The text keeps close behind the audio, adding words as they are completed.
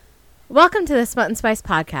Welcome to the Smut and Spice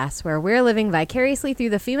podcast, where we're living vicariously through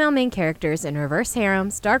the female main characters in reverse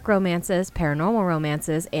harems, dark romances, paranormal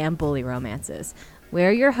romances, and bully romances.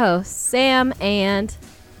 We're your hosts, Sam and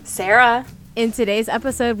Sarah. In today's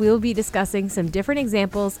episode, we will be discussing some different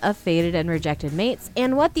examples of fated and rejected mates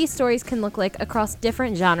and what these stories can look like across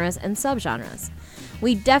different genres and subgenres.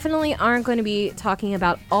 We definitely aren't going to be talking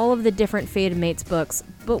about all of the different fated mates books,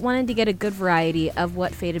 but wanted to get a good variety of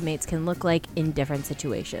what fated mates can look like in different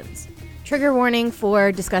situations. Trigger warning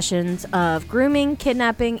for discussions of grooming,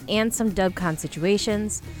 kidnapping, and some dubcon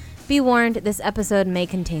situations. Be warned, this episode may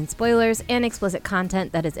contain spoilers and explicit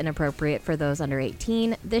content that is inappropriate for those under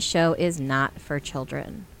 18. This show is not for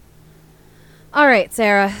children. All right,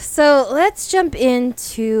 Sarah, so let's jump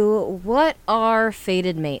into what are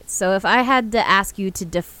fated mates. So if I had to ask you to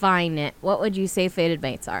define it, what would you say fated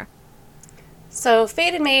mates are? So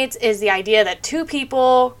fated mates is the idea that two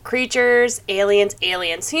people, creatures, aliens,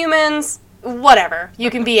 humans, whatever, you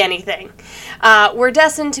can be anything. We're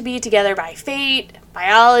destined to be together by fate,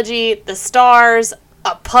 biology, the stars,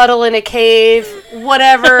 a puddle in a cave,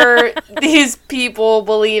 whatever these people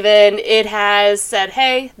believe in. It has said,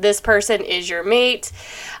 hey, this person is your mate.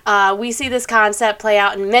 We see this concept play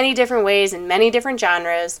out in many different ways in many different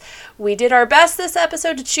genres. We did our best this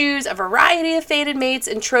episode to choose a variety of fated mates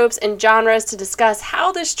and tropes and genres to discuss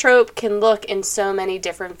how this trope can look in so many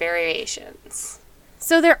different variations.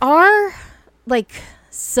 So there are,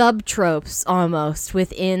 sub-tropes almost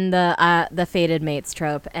within the fated mates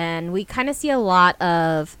trope, and we kind of see a lot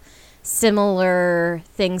of similar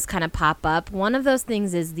things kind of pop up. One of those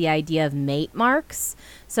things is the idea of mate marks.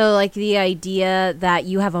 So the idea that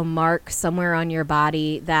you have a mark somewhere on your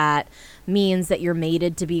body that means that you're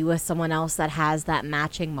mated to be with someone else that has that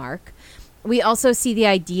matching mark. We also see the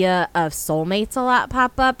idea of soulmates a lot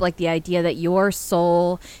pop up, like the idea that your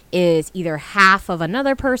soul is either half of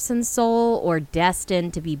another person's soul or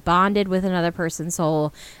destined to be bonded with another person's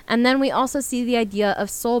soul. And then we also see the idea of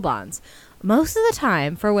soul bonds. Most of the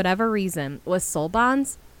time, for whatever reason, with soul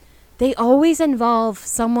bonds, they always involve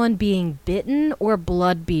someone being bitten or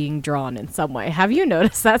blood being drawn in some way. Have you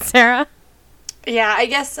noticed that, Sarah? Yeah, I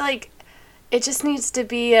guess, it just needs to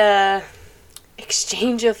be a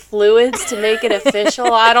exchange of fluids to make it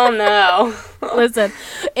official. I don't know. Listen,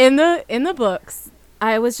 in the books,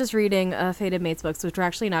 I was just reading Fated Mates books, which we're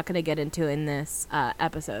actually not going to get into in this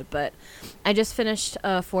episode, but I just finished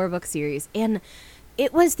a 4-book series, and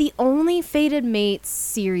it was the only Fated Mates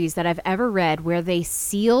series that I've ever read where they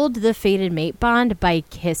sealed the Fated Mate bond by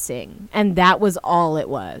kissing, and that was all it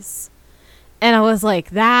was. And I was like,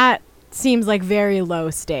 that seems like very low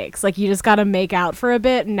stakes. You just got to make out for a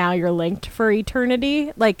bit, and now you're linked for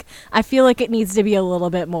eternity. I feel like it needs to be a little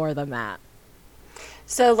bit more than that.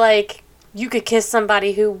 So, you could kiss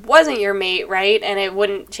somebody who wasn't your mate, right? And it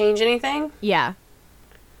wouldn't change anything? Yeah.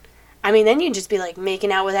 I mean, then you'd just be,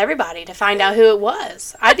 making out with everybody to find out who it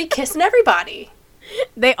was. I'd be kissing everybody.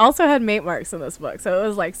 They also had mate marks in this book, so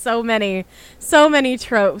it was so many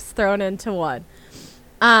tropes thrown into one.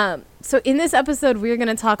 So in this episode, we're going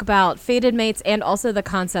to talk about fated mates and also the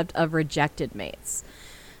concept of rejected mates.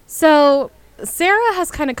 So Sarah has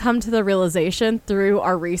kind of come to the realization through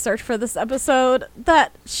our research for this episode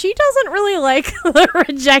that she doesn't really like the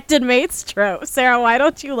rejected mates trope. Sarah, why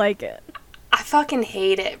don't you like it? I fucking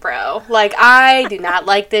hate it, bro. I do not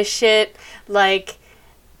like this shit.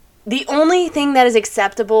 The only thing that is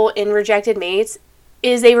acceptable in rejected mates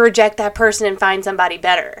is they reject that person and find somebody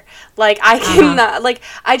better. I cannot,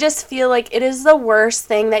 I just feel like it is the worst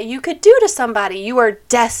thing that you could do to somebody. You are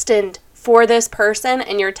destined for this person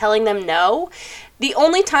and you're telling them no. The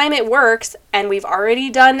only time it works, and we've already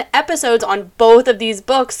done episodes on both of these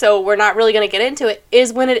books, so we're not really going to get into it,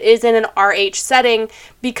 is when it is in an RH setting,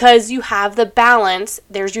 because you have the balance.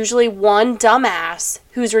 There's usually one dumbass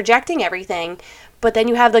who's rejecting everything, but then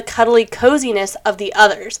you have the cuddly coziness of the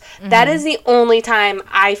others. Mm-hmm. That is the only time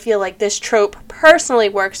I feel like this trope personally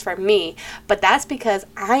works for me, but that's because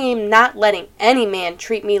I am not letting any man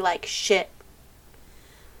treat me like shit.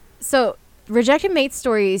 So, rejected mate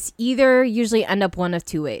stories either usually end up one of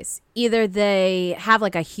two ways. Either they have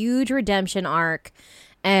a huge redemption arc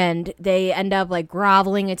and they end up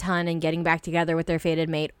groveling a ton and getting back together with their fated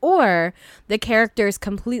mate, or the characters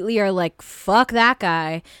completely are fuck that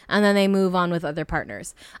guy, and then they move on with other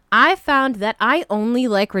partners. I found that I only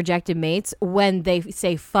like rejected mates when they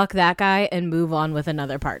say fuck that guy and move on with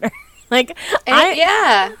another partner.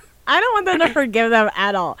 Yeah. I don't want them to forgive them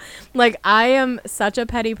at all. I am such a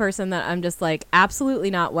petty person that I'm just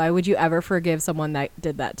absolutely not. Why would you ever forgive someone that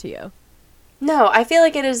did that to you? No, I feel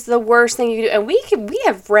like it is the worst thing you can do. And we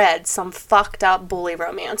have read some fucked up bully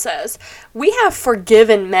romances. We have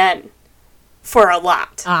forgiven men for a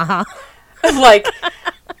lot. Uh-huh. Like,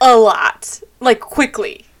 a lot. Like,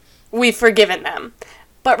 quickly. We've forgiven them.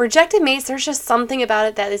 But Rejected Mates, there's just something about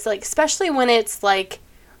it that is, like, especially when it's, like,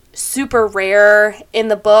 super rare in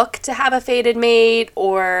the book to have a fated mate,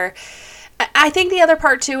 or I think the other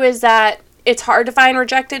part, too, is that it's hard to find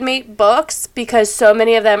Rejected Mate books because so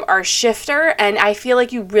many of them are shifter, and I feel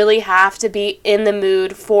like you really have to be in the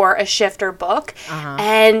mood for a shifter book. Uh-huh.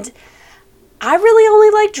 And I really only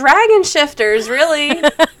like dragon shifters, really.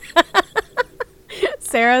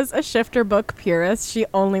 Sarah's a shifter book purist. She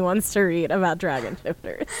only wants to read about dragon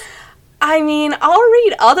shifters. I mean, I'll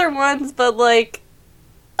read other ones, but like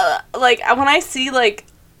when I see like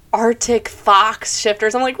Arctic fox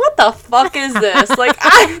shifters, I'm like, what the fuck is this? Like,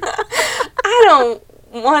 I don't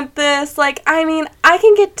want this. Like, I mean, I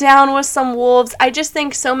can get down with some wolves. I just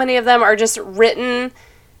think so many of them are just written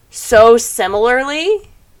so similarly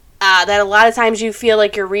that a lot of times you feel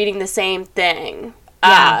like you're reading the same thing.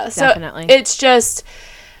 Yeah, so definitely. It's just,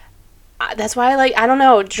 that's why I don't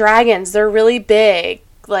know, dragons, they're really big.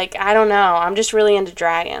 Like, I don't know. I'm just really into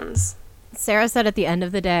dragons. Sarah said at the end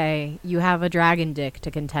of the day, you have a dragon dick to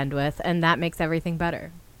contend with, and that makes everything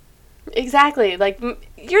better. Exactly. Like,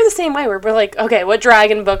 you're the same way. We're like, okay, what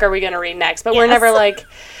dragon book are we going to read next? But we're never like,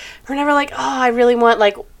 oh, I really want,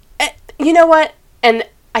 like, you know what? And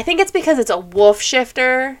I think it's because it's a wolf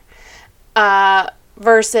shifter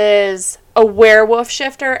versus a werewolf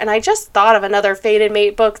shifter. And I just thought of another fated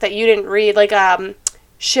mate book that you didn't read, like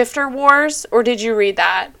Shifter Wars, or did you read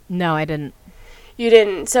that? No, I didn't. You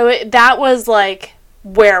didn't. So that was like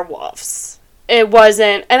werewolves. It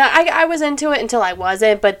wasn't, and I was into it until I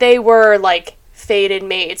wasn't, but they were like fated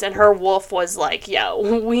mates, and her wolf was like,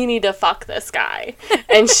 yo, we need to fuck this guy.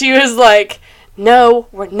 And she was like, no,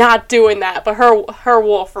 we're not doing that. But her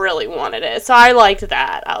wolf really wanted it. So I liked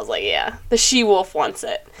that. I was like, yeah, the she-wolf wants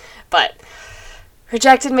it. But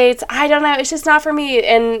Rejected Mates, I don't know. It's just not for me.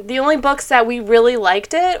 And the only books that we really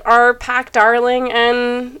liked it are Pack Darling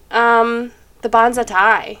and The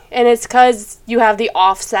Banzai. And it's because you have the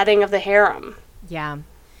offsetting of the harem. Yeah.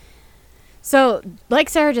 So, like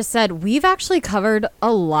Sarah just said, we've actually covered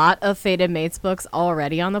a lot of Fated Mates books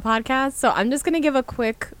already on the podcast. So I'm just going to give a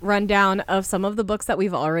quick rundown of some of the books that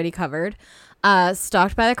we've already covered.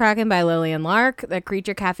 Stalked by the Kraken by Lillian Lark, the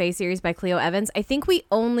Creature Cafe series by Cleo Evans. I think we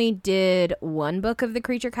only did one book of the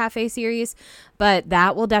Creature Cafe series, but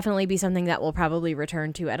that will definitely be something that we'll probably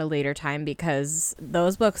return to at a later time because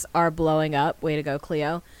those books are blowing up. Way to go,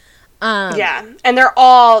 Cleo. Yeah, and they're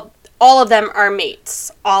all of them are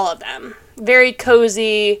mates. All of them. Very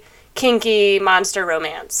cozy, kinky monster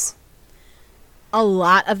romance. A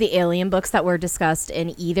lot of the Alien books that were discussed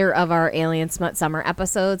in either of our Alien Smut Summer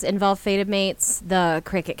episodes involve fated mates. The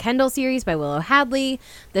Cricket Kendall series by Willow Hadley,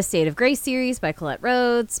 the State of Grace series by Colette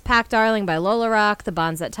Rhodes, Pack Darling by Lola Rock, the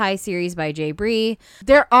Bonzet Tai series by Jay Bree.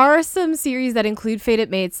 There are some series that include fated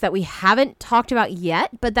mates that we haven't talked about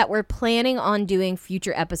yet, but that we're planning on doing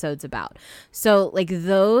future episodes about. So, like,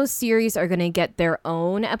 those series are going to get their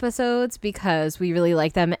own episodes because we really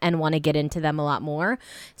like them and want to get into them a lot more.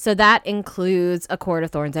 So that includes A Court of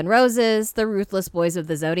Thorns and Roses, The Ruthless Boys of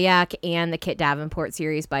the Zodiac, and the Kit Davenport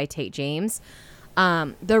series by Tate James.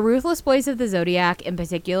 The Ruthless Boys of the Zodiac in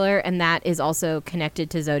particular, and that is also connected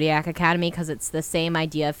to Zodiac Academy because it's the same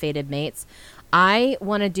idea of fated mates. I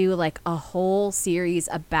want to do like a whole series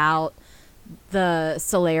about the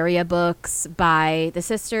Solaria books by the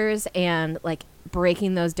sisters and like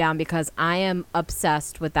breaking those down because I am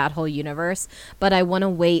obsessed with that whole universe, but I want to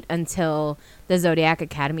wait until the Zodiac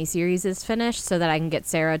Academy series is finished so that I can get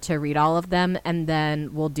Sarah to read all of them, and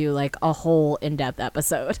then we'll do like a whole in-depth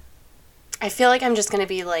episode. I feel like I'm just going to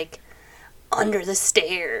be like under the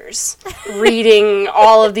stairs reading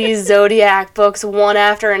all of these Zodiac books one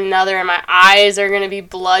after another, and my eyes are going to be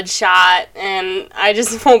bloodshot and I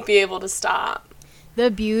just won't be able to stop.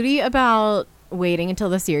 The beauty about waiting until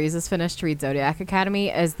the series is finished to read Zodiac Academy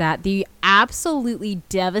is that the absolutely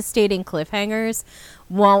devastating cliffhangers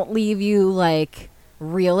won't leave you like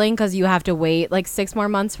reeling because you have to wait like 6 more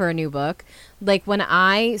months for a new book. Like when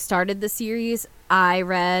I started the series, I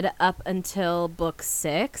read up until book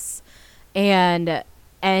 6, and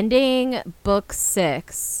ending book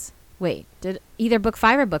 6, did either book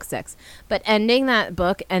 5 or book 6, but ending that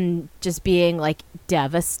book and just being like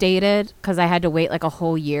devastated because I had to wait like a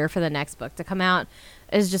whole year for the next book to come out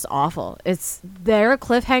is just awful. Their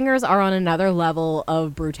cliffhangers are on another level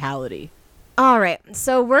of brutality. All right,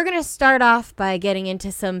 so we're going to start off by getting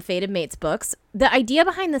into some Fated Mates books. The idea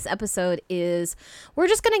behind this episode is we're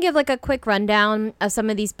just going to give like a quick rundown of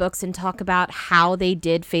some of these books and talk about how they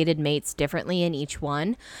did Fated Mates differently in each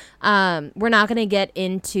one. We're not going to get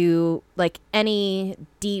into like any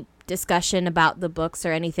deep discussion about the books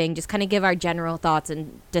or anything, just kind of give our general thoughts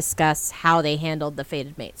and discuss how they handled the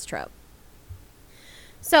Fated Mates trope.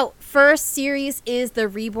 So, first series is the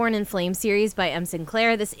Reborn in Flame series by M.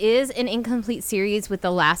 Sinclair. This is an incomplete series with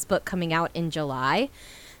the last book coming out in July.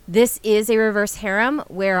 This is a reverse harem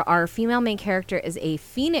where our female main character is a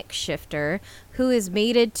phoenix shifter who is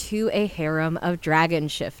mated to a harem of dragon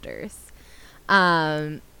shifters.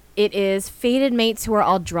 It is fated mates who are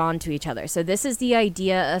all drawn to each other. So this is the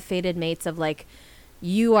idea of fated mates of like,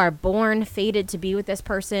 you are born fated to be with this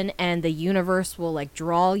person and the universe will like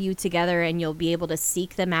draw you together and you'll be able to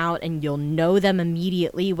seek them out and you'll know them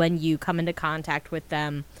immediately when you come into contact with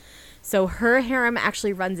them. So her harem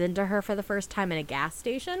actually runs into her for the first time in a gas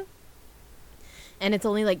station. And it's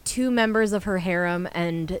only like 2 members of her harem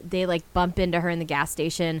and they like bump into her in the gas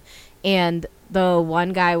station. And the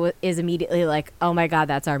one guy is immediately like, oh my God,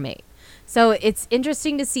 that's our mate. So it's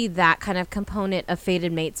interesting to see that kind of component of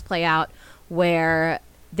fated mates play out, where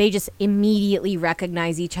they just immediately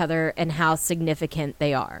recognize each other and how significant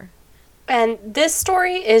they are. And this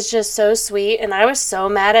story is just so sweet, and I was so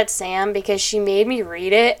mad at Sam because she made me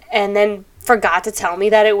read it and then forgot to tell me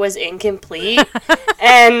that it was incomplete.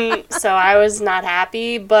 And so I was not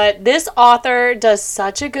happy, but this author does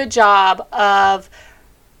such a good job of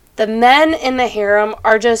the men in the harem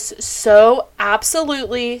are just so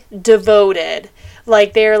absolutely devoted.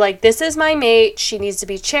 Like, they're like, this is my mate. She needs to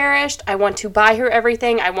be cherished. I want to buy her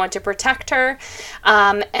everything. I want to protect her.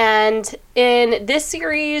 And in this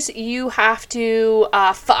series, you have to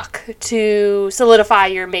fuck to solidify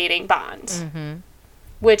your mating bond. Mm-hmm.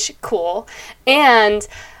 Which, cool. And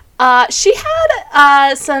she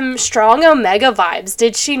had some strong Omega vibes,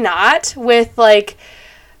 did she not? With, like,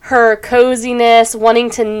 her coziness, wanting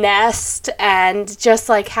to nest, and just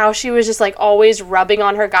like how she was just like always rubbing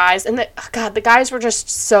on her guys. And the guys were just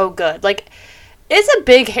so good. Like, it's a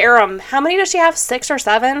big harem. How many does she have? 6 or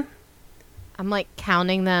 7? I'm like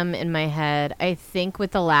counting them in my head. I think with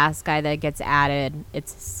the last guy that gets added,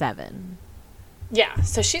 it's 7. Yeah,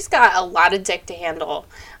 so she's got a lot of dick to handle.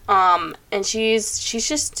 And she's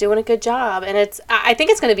just doing a good job. And I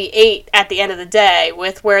think it's going to be 8 at the end of the day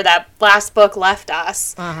with where that last book left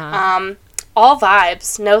us. Uh-huh. All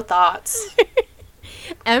vibes, no thoughts.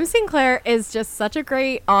 M. Sinclair is just such a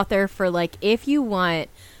great author for, like, if you want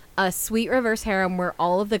a sweet reverse harem where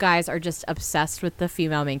all of the guys are just obsessed with the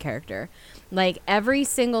female main character. Like, every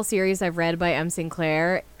single series I've read by M.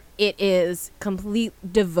 Sinclair, it is complete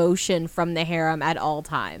devotion from the harem at all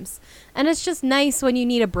times. And it's just nice when you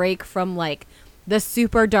need a break from, like, the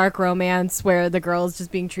super dark romance where the girl is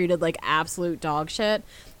just being treated like absolute dog shit.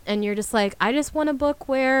 And you're just like, I just want a book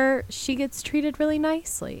where she gets treated really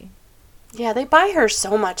nicely. Yeah, they buy her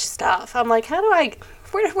so much stuff. I'm like,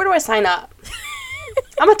 where do I sign up?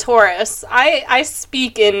 I'm a Taurus. I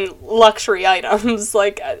speak in luxury items.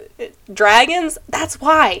 Like, dragons? That's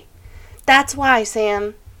why. That's why,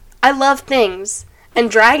 Sam. I love things,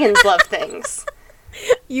 and dragons love things.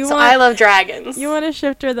 I love dragons. You want a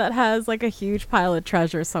shifter that has, like, a huge pile of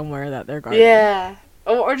treasure somewhere that they're guarding. Yeah.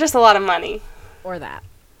 Or just a lot of money. Or that.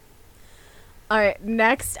 All right,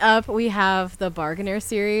 next up we have the Bargainer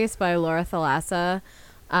series by Laura Thalassa.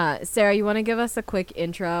 Sarah, you want to give us a quick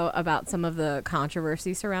intro about some of the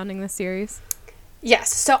controversy surrounding this series?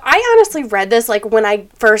 Yes. So I honestly read this like when I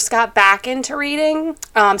first got back into reading.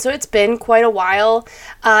 So it's been quite a while.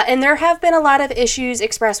 And there have been a lot of issues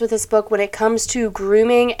expressed with this book when it comes to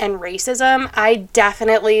grooming and racism. I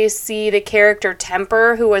definitely see the character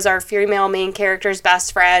Temper, who was our female main character's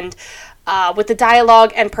best friend, with the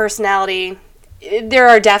dialogue and personality. There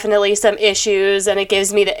are definitely some issues, and it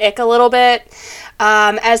gives me the ick a little bit.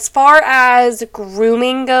 As far as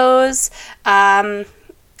grooming goes,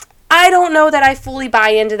 I don't know that I fully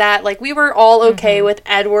buy into that. Like, we were all okay with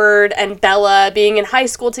Edward and Bella being in high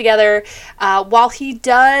school together. While he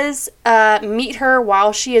does meet her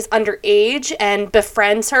while she is underage and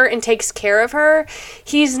befriends her and takes care of her,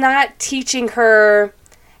 he's not teaching her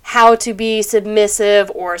how to be submissive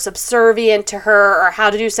or subservient to her or how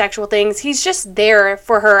to do sexual things. He's just there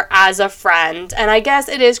for her as a friend. And I guess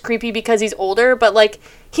it is creepy because he's older, but, like,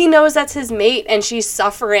 he knows that's his mate and she's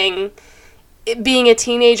suffering being a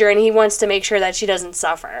teenager, and he wants to make sure that she doesn't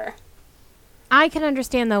suffer. I can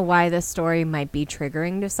understand, though, why this story might be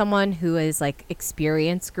triggering to someone who is, like,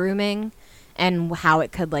 experienced grooming and how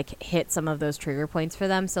it could like hit some of those trigger points for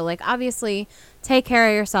them. So like obviously take care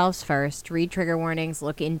of yourselves first, read trigger warnings,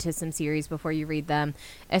 look into some series before you read them,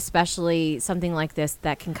 especially something like this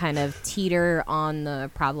that can kind of teeter on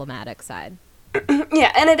the problematic side.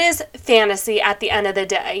 Yeah, and it is fantasy at the end of the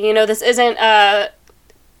day. You know, this isn't a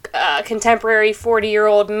contemporary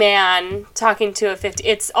 40-year-old man talking to a 50.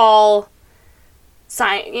 It's all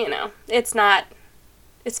science, you know. It's not,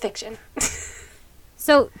 it's fiction.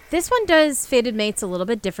 So this one does Fated Mates a little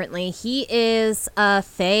bit differently. He is a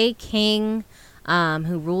Fae king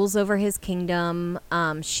who rules over his kingdom.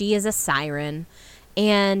 She is a siren.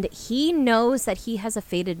 And he knows that he has a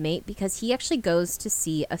fated mate because he actually goes to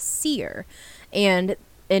see a seer. And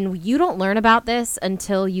you don't learn about this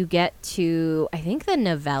until you get to, I think, the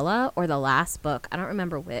novella or the last book. I don't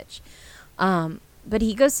remember which. But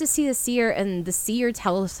he goes to see the seer, and the seer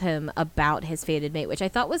tells him about his fated mate, which I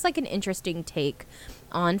thought was like an interesting take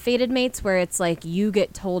on fated mates, where it's like you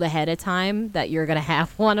get told ahead of time that you're going to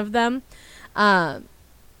have one of them. And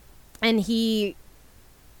he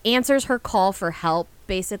answers her call for help.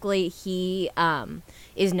 Basically, he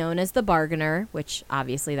is known as the Bargainer, which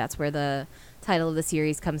obviously that's where the title of the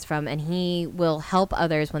series comes from, and he will help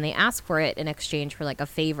others when they ask for it in exchange for like a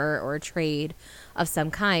favor or a trade of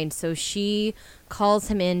some kind. So she calls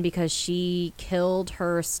him in because she killed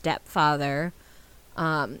her stepfather,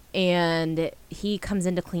 and he comes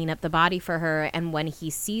in to clean up the body for her, and when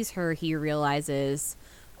he sees her, he realizes,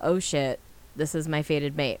 oh shit, this is my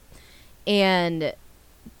fated mate. And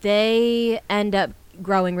they end up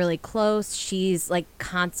growing really close. She's like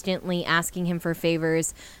constantly asking him for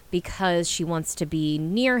favors because she wants to be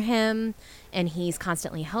near him, and he's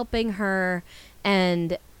constantly helping her.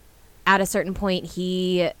 And at a certain point,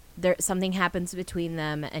 something happens between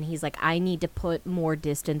them, and he's like, I need to put more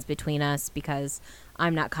distance between us because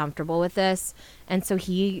I'm not comfortable with this. And so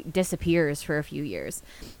he disappears for a few years.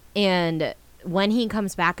 And when he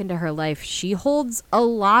comes back into her life, she holds a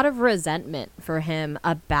lot of resentment for him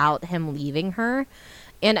about him leaving her.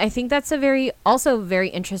 And I think that's also very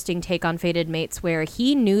interesting take on fated mates, where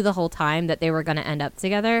he knew the whole time that they were going to end up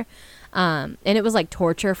together. And it was like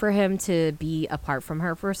torture for him to be apart from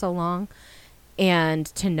her for so long, and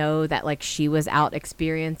to know that like she was out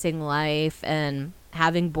experiencing life and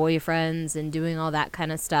having boyfriends and doing all that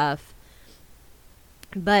kind of stuff.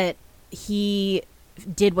 But he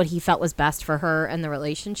did what he felt was best for her and the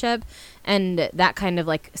relationship, and that kind of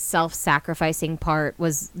like self-sacrificing part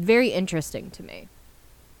was very interesting to me.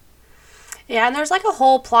 Yeah, and there's like a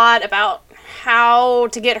whole plot about how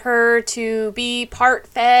to get her to be part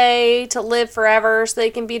Fae, to live forever so they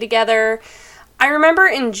can be together. I remember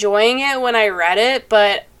enjoying it when I read it,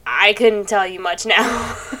 but I couldn't tell you much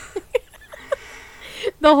now.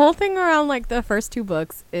 The whole thing around like the first two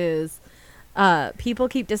books is people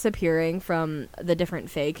keep disappearing from the different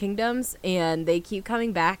Fae kingdoms, and they keep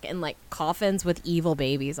coming back in like coffins with evil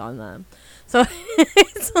babies on them. So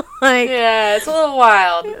it's like, yeah, it's a little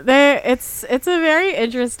wild. It's a very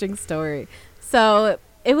interesting story. So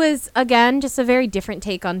it was, again, just a very different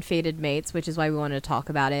take on fated mates, which is why we wanted to talk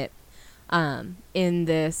about it in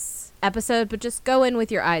this episode. But just go in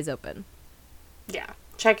with your eyes open. Yeah,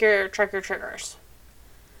 check your triggers.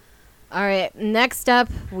 All right, next up,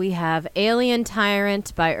 we have Alien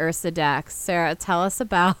Tyrant by Ursa Dax. Sarah, tell us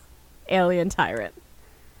about Alien Tyrant.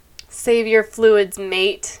 Save your fluids,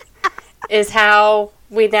 mate, is how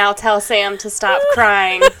we now tell Sam to stop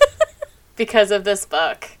crying because of this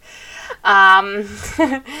book.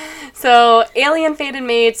 So, alien fated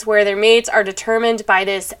mates, where their mates are determined by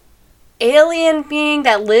this alien being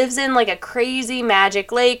that lives in like a crazy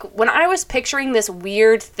magic lake. When I was picturing this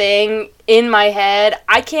weird thing in my head,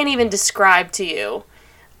 I can't even describe to you.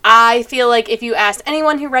 I feel like if you asked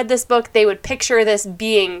anyone who read this book, they would picture this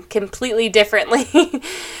being completely differently.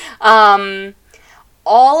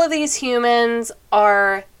 All of these humans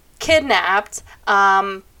are kidnapped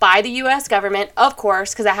by the U.S. government, of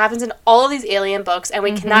course, because that happens in all of these alien books, and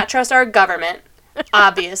we cannot trust our government,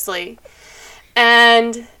 obviously.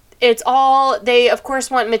 And they of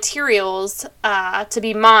course want materials to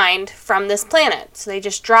be mined from this planet. So they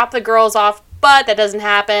just drop the girls off, but that doesn't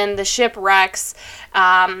happen. The ship wrecks.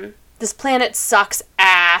 This planet sucks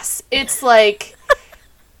ass. It's like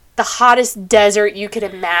the hottest desert you could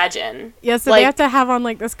imagine. Yeah, so like, they have to have on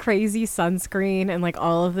like this crazy sunscreen and like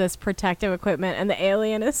all of this protective equipment, and the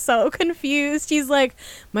alien is so confused. He's like,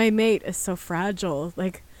 my mate is so fragile.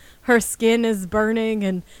 Like, her skin is burning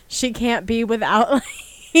and she can't be without...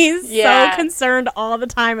 He's so concerned all the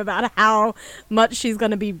time about how much she's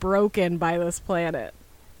going to be broken by this planet.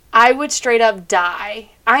 I would straight up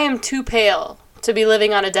die. I am too pale to be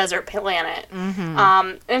living on a desert planet.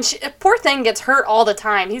 And poor thing gets hurt all the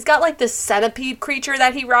time. He's got like this centipede creature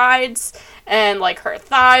that he rides, and like her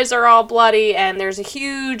thighs are all bloody, and there's a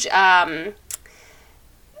huge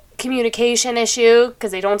communication issue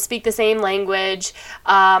because they don't speak the same language,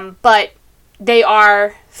 but they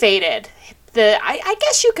are fated. I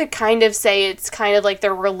guess you could kind of say it's kind of like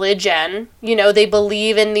their religion. You know, they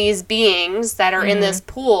believe in these beings that are in this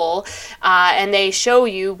pool, and they show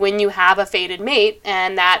you when you have a fated mate,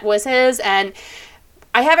 and that was his. And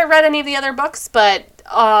I haven't read any of the other books, but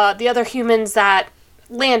the other humans that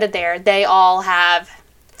landed there, they all have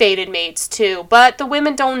fated mates too. But the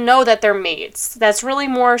women don't know that they're mates. That's really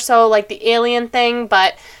more so like the alien thing,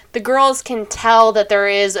 but the girls can tell that there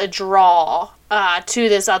is a draw to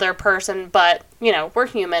this other person, but, you know, we're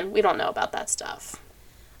human. We don't know about that stuff.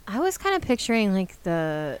 I was kind of picturing, like,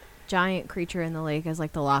 the giant creature in the lake as,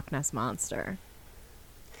 like, the Loch Ness Monster.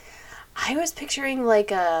 I was picturing,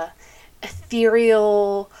 like, a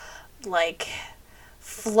ethereal, like,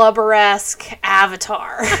 flubber-esque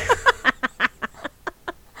avatar.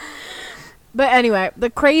 But anyway, the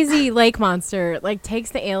crazy lake monster, like,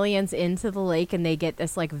 takes the aliens into the lake, and they get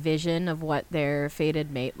this, like, vision of what their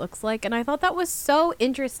fated mate looks like. And I thought that was so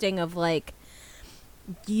interesting of, like,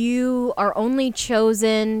 you are only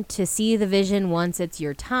chosen to see the vision once it's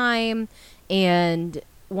your time. And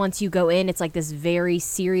once you go in, it's, like, this very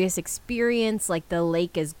serious experience. Like, the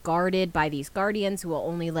lake is guarded by these guardians who will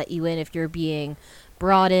only let you in if you're being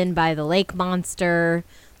brought in by the lake monster.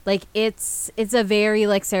 Like, it's a very,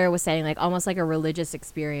 like Sarah was saying, like, almost like a religious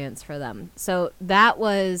experience for them. So that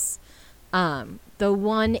was the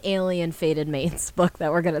one alien fated mates book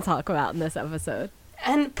that we're going to talk about in this episode.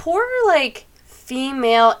 And poor, like,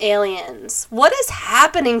 female aliens. What is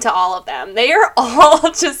happening to all of them? They are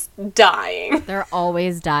all just dying. They're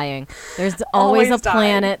always dying. There's always a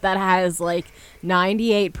planet that has, like,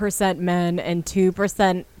 98% men and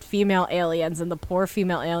 2% female aliens, and the poor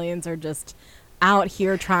female aliens are just out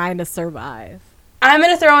here trying to survive. I'm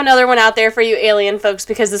going to throw another one out there for you alien folks,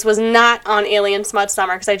 because this was not on Alien Smut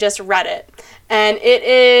Summer, because I just read it. And it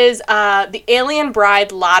is the Alien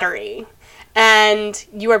Bride Lottery. And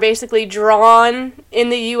you are basically drawn in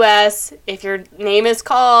the U.S. If your name is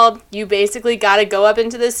called, you basically got to go up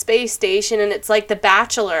into this space station, and it's like The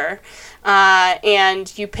Bachelor.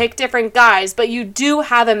 And you pick different guys, but you do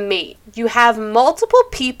have a mate. You have multiple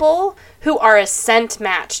people who are a scent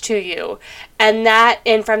match to you,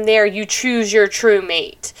 and from there you choose your true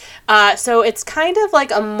mate. So it's kind of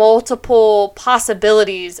like a multiple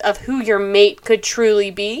possibilities of who your mate could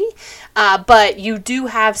truly be, but you do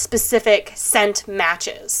have specific scent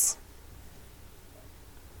matches.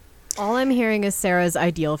 All I'm hearing is Sarah's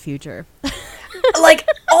ideal future. Like,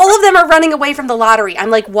 all of them are running away from the lottery.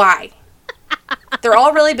 I'm like, why? They're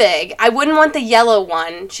all really big. I wouldn't want the yellow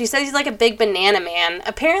one. She says he's like a big banana man.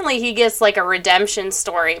 Apparently he gets like a redemption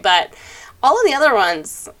story, but all of the other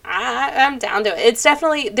ones, I'm down to it. It's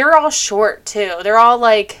definitely, they're all short too. They're all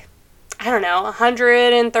like, I don't know,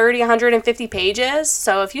 130, 150 pages.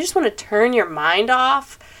 So if you just want to turn your mind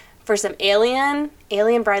off for some Alien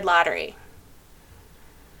Bride Lottery.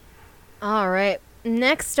 All right.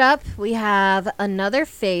 Next up, we have another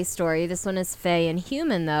Fae story. This one is Fae and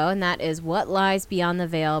human, though, and that is What Lies Beyond the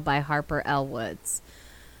Veil by Harper L. Woods.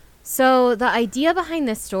 So the idea behind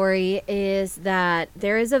this story is that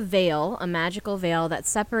there is a veil, a magical veil, that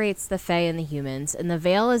separates the Fae and the humans, and the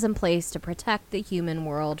veil is in place to protect the human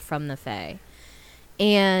world from the Fae.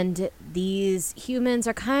 And these humans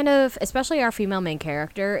are kind of, especially our female main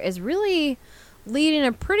character, is really leading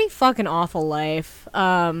a pretty fucking awful life.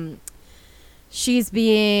 She's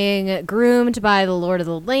being groomed by the Lord of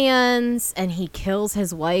the Lands, and he kills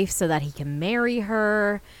his wife so that he can marry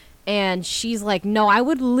her. And she's like, no, I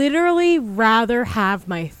would literally rather have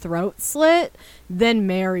my throat slit than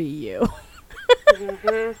marry you.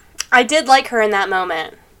 Mm-hmm. I did like her in that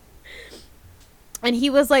moment. And he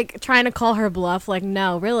was like trying to call her bluff, like,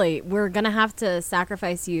 no, really, we're going to have to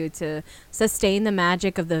sacrifice you to sustain the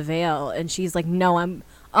magic of the veil. And she's like, no, I'm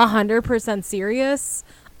 100% serious.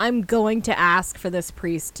 I'm going to ask for this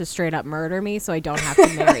priest to straight up murder me so I don't have to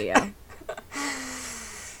marry you.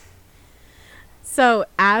 So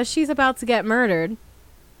as she's about to get murdered,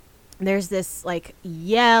 there's this like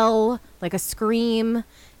yell, like a scream,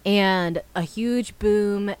 and a huge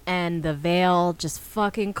boom, and the veil just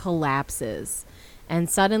fucking collapses. And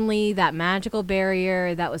suddenly that magical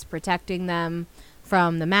barrier that was protecting them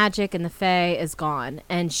from the magic and the Fae is gone.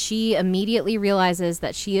 And she immediately realizes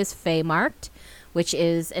that she is Fae marked, which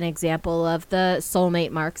is an example of the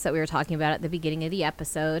soulmate marks that we were talking about at the beginning of the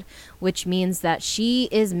episode, which means that she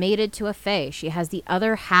is mated to a fae. She has the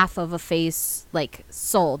other half of a fae's like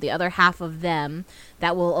soul, the other half of them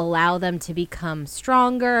that will allow them to become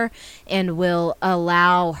stronger and will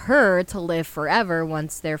allow her to live forever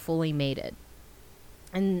once they're fully mated.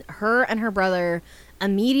 And her brother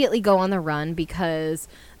immediately go on the run because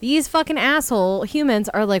these fucking asshole humans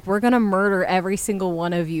are like, we're gonna murder every single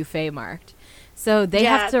one of you fae marked. So they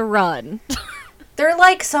have to run. They're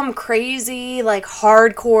like some crazy, like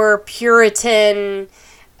hardcore Puritan,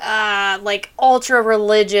 like ultra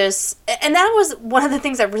religious. And that was one of the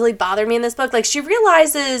things that really bothered me in this book. Like, she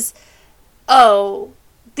realizes, oh,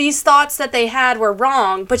 these thoughts that they had were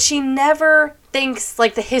wrong, but she never thinks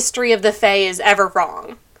like the history of the fae is ever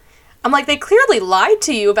wrong. I'm like, they clearly lied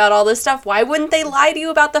to you about all this stuff. Why wouldn't they lie to you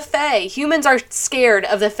about the fae? Humans are scared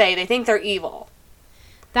of the fae. They think they're evil.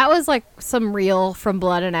 That was like some real From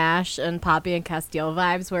Blood and Ash and Poppy and Castile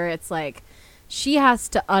vibes, where it's like she has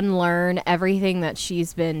to unlearn everything that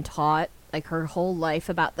she's been taught like her whole life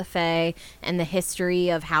about the fae and the history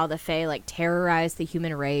of how the fae like terrorized the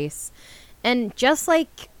human race. And just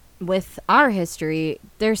like with our history,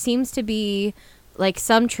 there seems to be like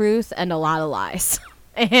some truth and a lot of lies.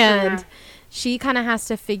 And she kind of has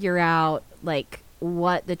to figure out like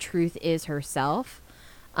what the truth is herself.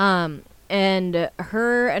 And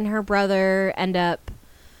her brother end up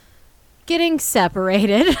getting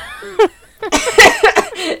separated.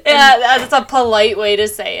 Yeah, that's a polite way to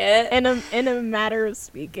say it. In a matter of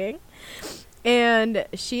speaking. And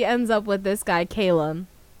she ends up with this guy, Calum.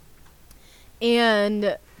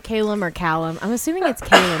 And Calum or Callum. I'm assuming it's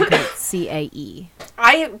Calum because it's C-A-E.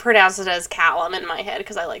 I pronounce it as Callum in my head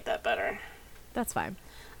because I like that better. That's fine.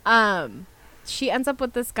 She ends up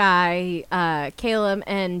with this guy, Calum,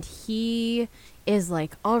 and he is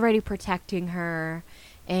like already protecting her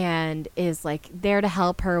and is like there to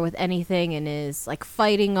help her with anything and is like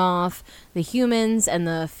fighting off the humans and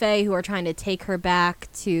the fae who are trying to take her back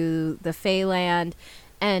to the Fae land.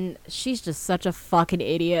 And she's just such a fucking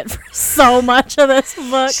idiot for so much of this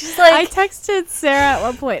book. She's like, I texted Sarah at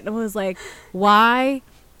one point and was like, why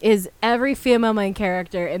is every female main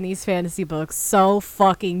character in these fantasy books so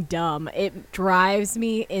fucking dumb? It drives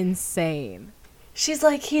me insane. She's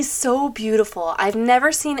like, he's so beautiful. I've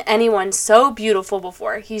never seen anyone so beautiful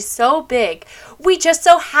before. He's so big. We just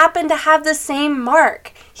so happen to have the same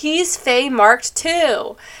mark. He's Fae marked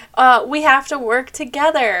too. We have to work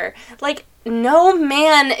together. Like, no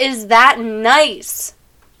man is that nice.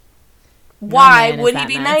 Why wouldn't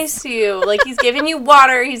he be nice to you? Like, he's giving you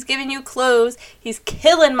water, he's giving you clothes, he's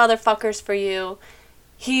killing motherfuckers for you.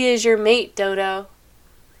 He is your mate, Dodo.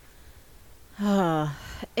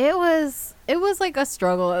 It was like a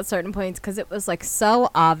struggle at certain points because it was like so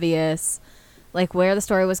obvious like where the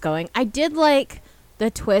story was going. I did like the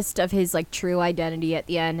twist of his like true identity at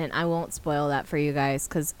the end, and I won't spoil that for you guys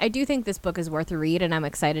because I do think this book is worth a read and I'm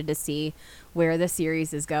excited to see where the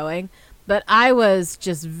series is going. But I was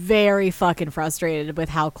just very fucking frustrated with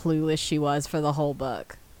how clueless she was for the whole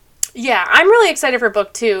book. Yeah, I'm really excited for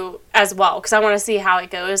book 2 as well because I want to see how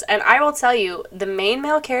it goes. And I will tell you, the main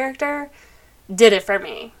male character did it for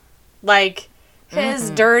me. Like,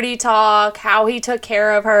 his dirty talk, how he took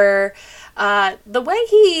care of her, the way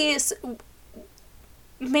he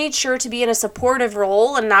made sure to be in a supportive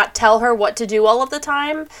role and not tell her what to do all of the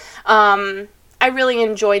time. I really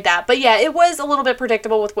enjoyed that. But yeah, it was a little bit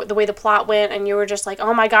predictable with the way the plot went, and you were just like,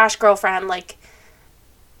 oh my gosh, girlfriend, like,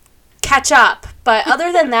 catch up. But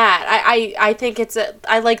other than that, I think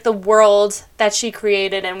I like the world that she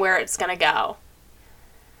created and where it's gonna go.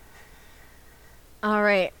 All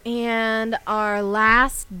right, and our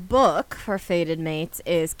last book for Fated Mates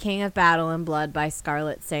is King of Battle and Blood by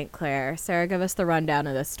Scarlett St. Clair. Sarah, give us the rundown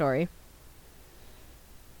of this story.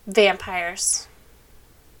 Vampires.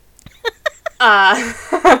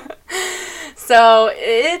 So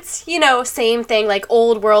it's, same thing, like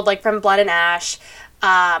old world, like From Blood and Ash.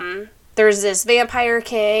 There's this vampire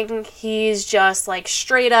king. He's just like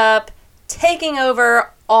straight up taking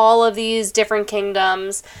over all of these different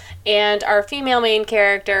kingdoms. And our female main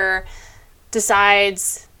character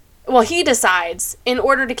decides, in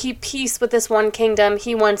order to keep peace with this one kingdom,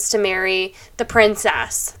 he wants to marry the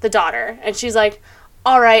princess, the daughter. And she's like,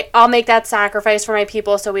 all right, I'll make that sacrifice for my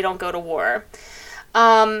people so we don't go to war.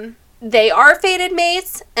 They are fated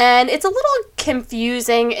mates, and it's a little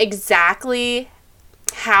confusing exactly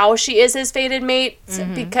how she is his fated mate,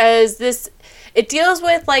 because it deals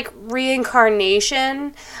with, like,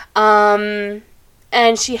 reincarnation,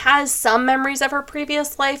 and she has some memories of her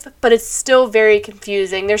previous life, but it's still very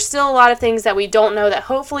confusing. There's still a lot of things that we don't know that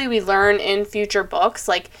hopefully we learn in future books.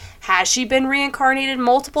 Like, has she been reincarnated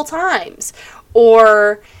multiple times?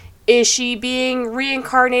 Or is she being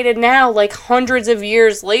reincarnated now, like hundreds of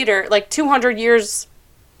years later, like 200 years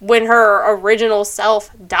when her original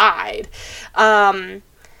self died?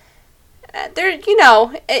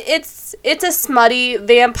 It's a smutty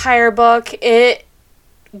vampire book. It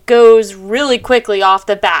goes really quickly off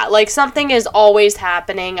the bat. Like, something is always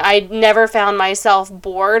happening. I never found myself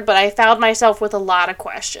bored, but I found myself with a lot of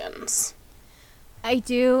questions. I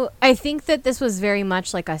think that this was very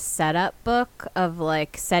much like a setup book of,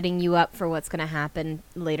 like, setting you up for what's going to happen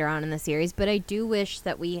later on in the series, but I do wish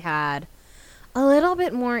that we had a little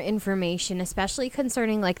bit more information, especially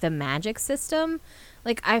concerning, like, the magic system.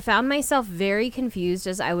 Like, I found myself very confused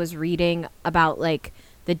as I was reading about, like,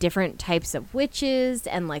 the different types of witches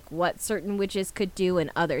and, like, what certain witches could do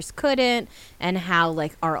and others couldn't, and how,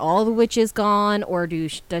 like, are all the witches gone, or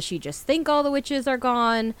does she just think all the witches are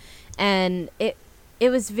gone? And it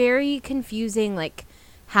was very confusing, like,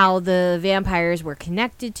 how the vampires were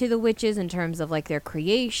connected to the witches in terms of, like, their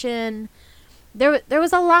creation. There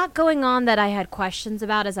was a lot going on that I had questions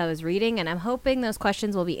about as I was reading, and I'm hoping those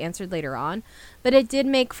questions will be answered later on. But it did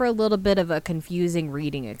make for a little bit of a confusing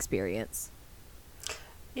reading experience.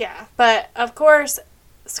 Yeah, but of course,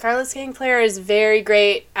 Scarlet King Claire is very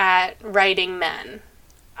great at writing men.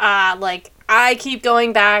 Like, I keep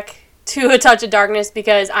going back to A Touch of Darkness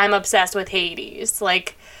because I'm obsessed with Hades.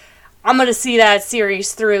 Like, I'm going to see that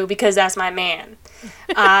series through because that's my man.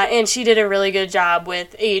 And she did a really good job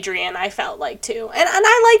with Adrian, I felt like, too. And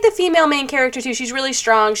I like the female main character, too. She's really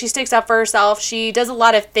strong. She sticks up for herself. She does a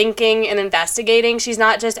lot of thinking and investigating. She's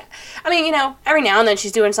not just... I mean, every now and then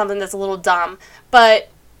she's doing something that's a little dumb. But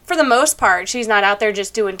for the most part, she's not out there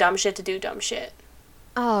just doing dumb shit to do dumb shit.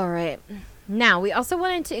 All right. Now, we also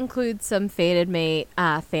wanted to include some Fated Mate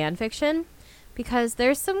fan fiction, because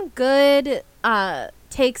there's some good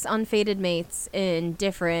takes on Fated Mates in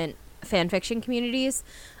different fan fiction communities.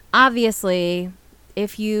 Obviously,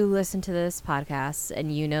 if you listen to this podcast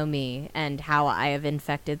and you know me and how I have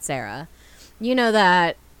infected Sarah, you know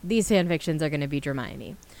that these fan fictions are going to be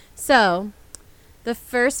Hermione. So, the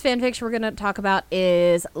first fanfiction we're going to talk about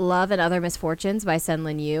is Love and Other Misfortunes by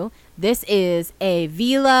Senlin Yu. This is a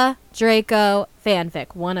Vila Draco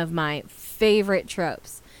fanfic, one of my favorite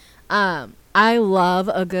tropes. I love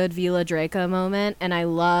a good Vila Draco moment, and I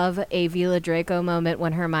love a Vila Draco moment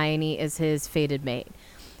when Hermione is his fated mate.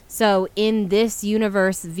 So in this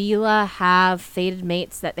universe, Vila have fated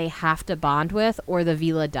mates that they have to bond with, or the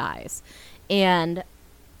Vila dies. And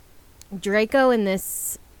Draco in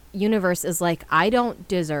this universe is like, I don't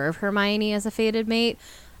deserve Hermione as a fated mate,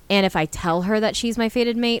 and if I tell her that she's my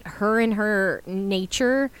fated mate, her in her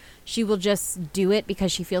nature, she will just do it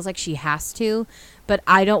because she feels like she has to. But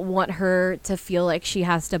I don't want her to feel like she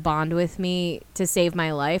has to bond with me to save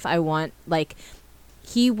my life. I want, like,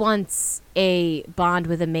 he wants a bond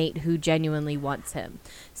with a mate who genuinely wants him.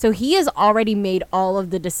 So he has already made all of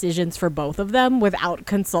the decisions for both of them without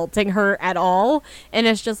consulting her at all. And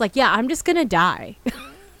it's just like, yeah, I'm just going to die.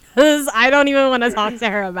 Because I don't even want to talk to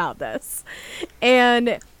her about this.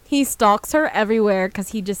 And he stalks her everywhere because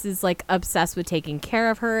he just is, like, obsessed with taking care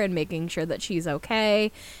of her and making sure that she's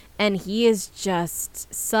okay. And he is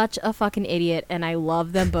just such a fucking idiot, and I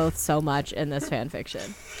love them both so much in this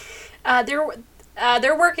fanfiction.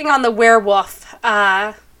 They're working on the werewolf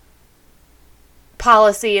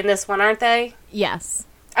policy in this one, aren't they? Yes.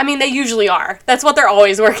 I mean, they usually are. That's what they're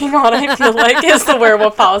always working on, I feel like, is the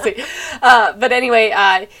werewolf policy. But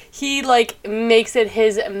anyway, he, like, makes it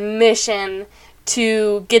his mission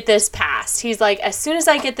to get this passed. He's like, as soon as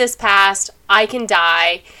I get this passed, I can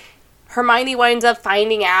die. Hermione winds up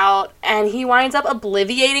finding out, and he winds up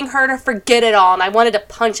obliviating her to forget it all, and I wanted to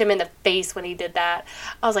punch him in the face when he did that.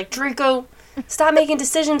 I was like, Draco, stop making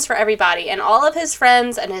decisions for everybody. And all of his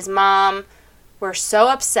friends and his mom were so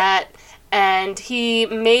upset, and he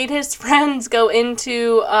made his friends go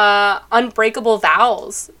into unbreakable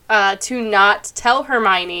vows to not tell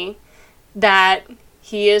Hermione that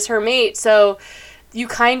he is her mate. So you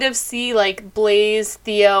kind of see, like, Blaise,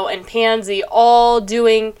 Theo, and Pansy all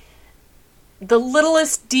doing the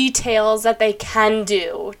littlest details that they can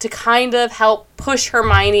do to kind of help push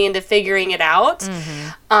Hermione into figuring it out.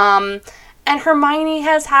 Mm-hmm. And Hermione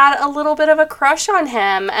has had a little bit of a crush on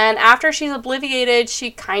him, and after she's obliviated,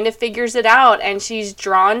 she kind of figures it out, and she's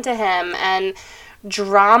drawn to him, and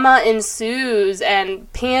drama ensues,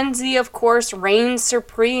 and Pansy, of course, reigns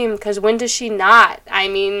supreme, because when does she not? I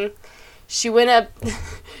mean, she went a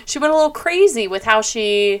little crazy with how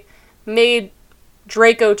she made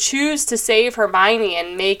Draco choose to save Hermione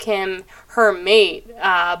and make him her mate.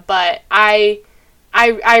 But I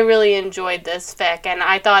really enjoyed this fic, and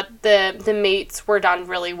I thought the mates were done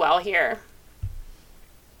really well here.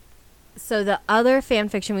 So the other fan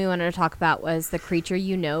fiction we wanted to talk about was The Creature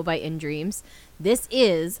You Know by In Dreams. This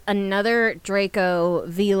is another Draco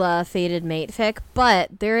Vila fated mate fic,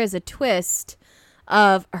 but there is a twist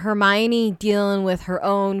of Hermione dealing with her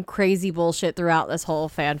own crazy bullshit throughout this whole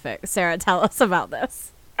fanfic. Sarah, tell us about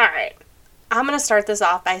this. All right. I'm going to start this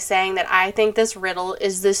off by saying that I think this riddle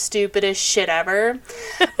is the stupidest shit ever.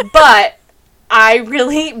 But I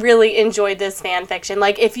really, really enjoyed this fan fiction.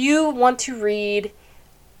 Like, if you want to read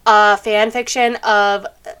a fan fiction of,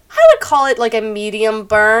 I would call it like a medium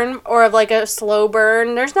burn or of like a slow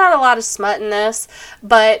burn. There's not a lot of smut in this,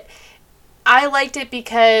 but I liked it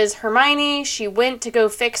because Hermione, she went to go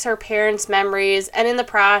fix her parents' memories, and in the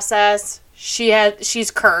process, she's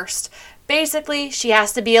cursed. Basically, she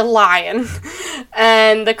has to be a lion.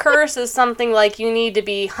 And the curse is something like you need to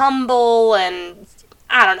be humble and,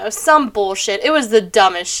 I don't know, some bullshit. It was the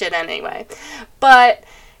dumbest shit anyway. But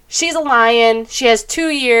she's a lion. She has 2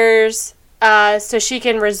 years so she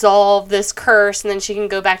can resolve this curse, and then she can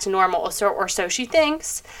go back to normal, or so she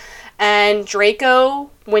thinks. And Draco,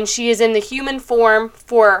 when she is in the human form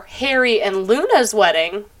for Harry and Luna's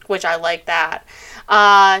wedding, which I like that,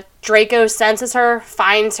 Draco senses her,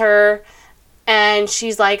 finds her, and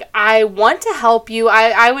she's like, I want to help you.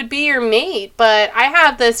 I would be your mate, but I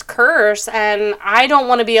have this curse, and I don't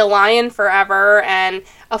want to be a lion forever. And,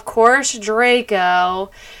 of course, Draco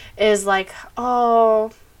is like,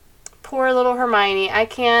 oh, poor little Hermione. I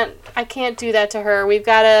can't do that to her. We've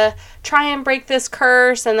got to try and break this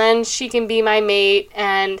curse, and then she can be my mate.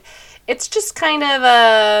 And it's just kind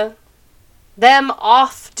of them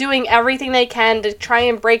off doing everything they can to try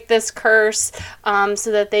and break this curse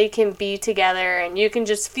so that they can be together. And you can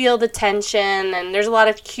just feel the tension, and there's a lot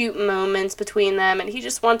of cute moments between them, and he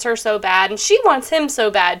just wants her so bad, and she wants him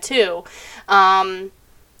so bad too. And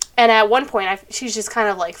at one point, she's just kind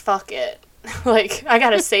of like, fuck it. Like, I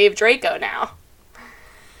gotta save Draco now.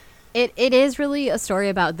 It is really a story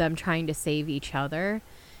about them trying to save each other.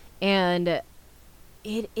 And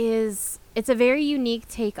it's a very unique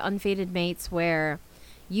take on fated mates, where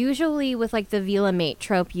usually with like the Vila mate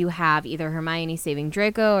trope, you have either Hermione saving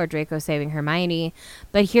Draco or Draco saving Hermione.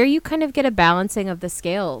 But here you kind of get a balancing of the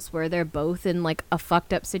scales, where they're both in like a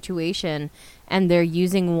fucked up situation, and they're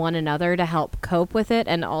using one another to help cope with it,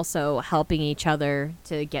 and also helping each other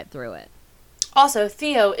to get through it. Also,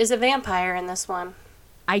 Theo is a vampire in this one.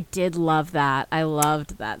 I did love that. I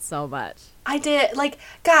loved that so much. I did. Like,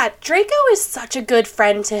 God, Draco is such a good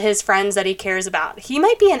friend to his friends that he cares about. He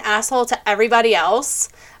might be an asshole to everybody else,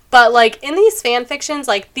 but, like, in these fan fictions,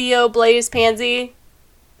 like Theo, Blaise, Pansy,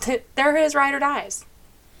 they're his ride or dies.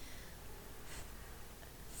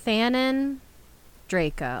 Fanon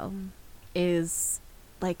Draco is,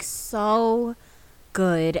 like, so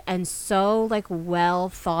good and so, like, well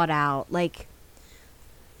thought out. Like,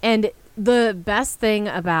 and the best thing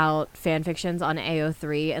about fan fictions on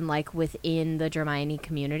AO3 and like within the Hermione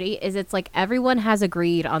community is it's like everyone has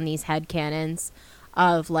agreed on these headcanons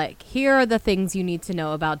of like, here are the things you need to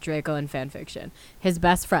know about Draco in fan fiction. His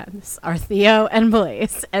best friends are Theo and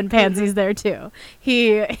Blaise, and Pansy's there too.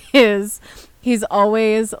 He's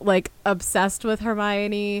always like obsessed with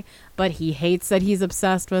Hermione, but he hates that he's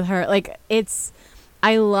obsessed with her. Like,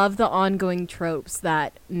 I love the ongoing tropes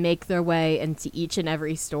that make their way into each and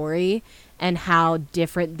every story and how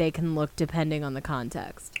different they can look depending on the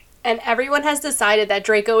context. And everyone has decided that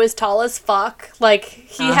Draco is tall as fuck. Like,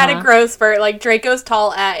 he had a growth spurt. Like, Draco's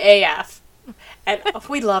tall at AF. And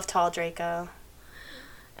we love tall Draco.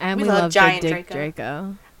 And we love giant big dick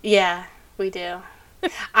Draco. Yeah, we do.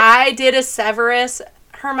 I did a Severus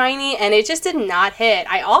Hermione, and it just did not hit.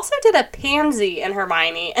 I also did a Pansy in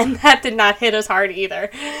Hermione, and that did not hit as hard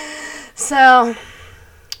either. So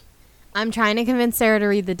I'm trying to convince Sarah to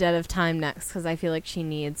read The Dead of Time next, because I feel like she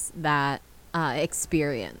needs that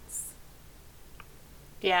experience.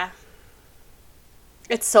 Yeah.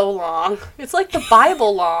 It's so long. It's like the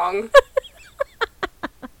Bible long.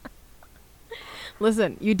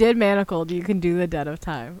 Listen, you did Manacled. You can do The Dead of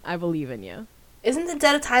Time. I believe in you. Isn't The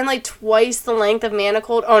Dead of Time like twice the length of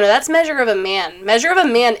Manacled? Oh no, that's Measure of a Man. Measure of a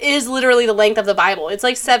Man is literally the length of the Bible. It's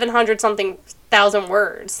like 700-something thousand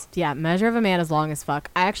words. Yeah, Measure of a Man is long as fuck.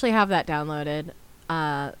 I actually have that downloaded.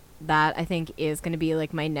 That I think is going to be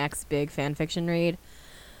like my next big fan fiction read.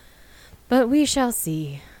 But we shall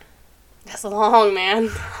see. That's long, man.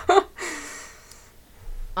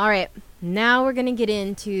 All right, now we're going to get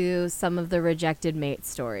into some of the rejected mate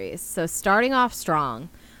stories. So starting off strong,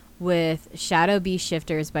 with Shadow Beast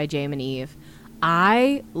Shifters by Jamin Eve.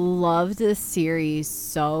 I loved this series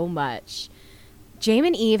so much.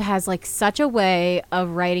 Jamin Eve has like such a way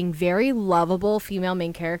of writing very lovable female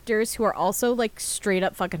main characters who are also like straight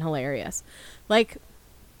up fucking hilarious. Like,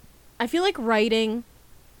 I feel like writing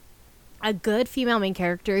a good female main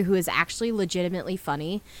character who is actually legitimately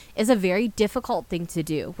funny is a very difficult thing to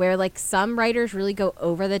do, where like some writers really go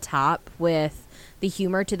over the top with the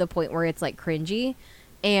humor to the point where it's like cringy,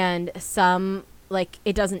 and some like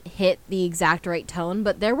it doesn't hit the exact right tone.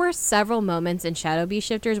 But there were several moments in Shadow Beast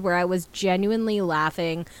Shifters where I was genuinely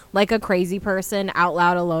laughing like a crazy person out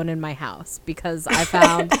loud alone in my house because I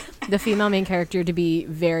found the female main character to be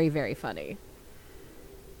very, very funny.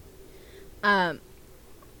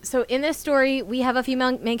 So in this story, we have a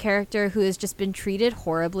female main character who has just been treated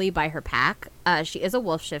horribly by her pack. She is a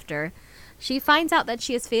wolf shifter. She finds out that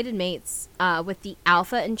she has fated mates with the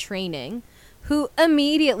alpha in training, who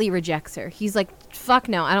immediately rejects her. He's like, fuck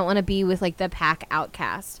no, I don't want to be with like the pack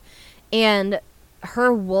outcast. And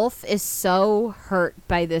her wolf is so hurt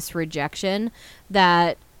by this rejection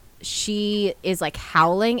that she is like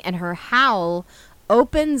howling, and her howl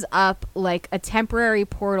opens up like a temporary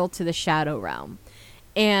portal to the shadow realm.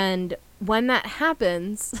 And when that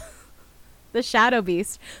happens, the Shadow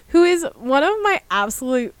Beast, who is one of my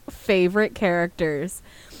absolute favorite characters,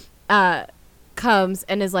 comes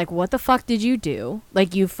and is like, what the fuck did you do?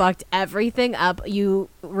 Like, you fucked everything up. You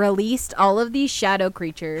released all of these shadow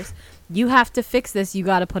creatures. You have to fix this. You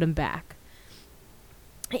got to put them back.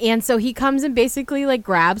 And so he comes and basically like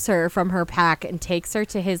grabs her from her pack and takes her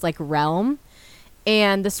to his like realm.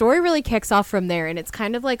 And the story really kicks off from there, and it's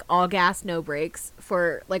kind of like all gas, no brakes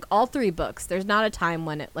for like all three books. There's not a time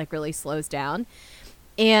when it like really slows down,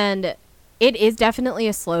 and it is definitely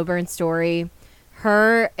a slow burn story.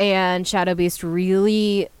 Her and Shadow Beast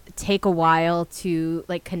really take a while to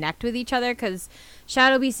like connect with each other, because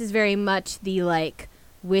Shadow Beast is very much the like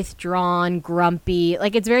withdrawn, grumpy,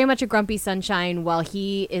 like it's very much a grumpy sunshine while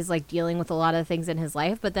he is like dealing with a lot of things in his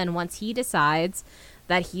life. But then once he decides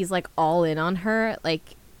that he's like all in on her,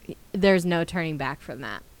 like there's no turning back from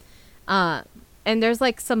that. And there's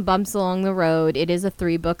like some bumps along the road. It is a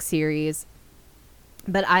 3-book series,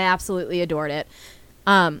 but I absolutely adored it.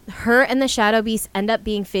 Her and the Shadow Beast end up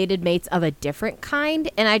being fated mates of a different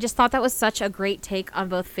kind, and I just thought that was such a great take on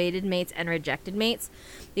both fated mates and rejected mates,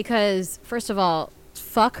 because first of all,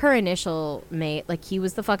 fuck her initial mate, like he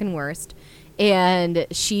was the fucking worst. And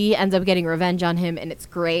she ends up getting revenge on him, and it's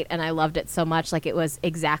great, and I loved it so much. Like, it was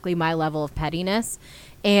exactly my level of pettiness.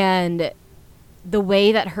 And the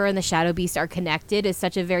way that her and the Shadow Beast are connected is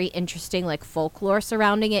such a very interesting, like, folklore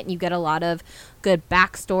surrounding it. And you get a lot of good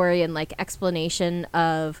backstory and, like, explanation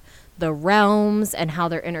of the realms and how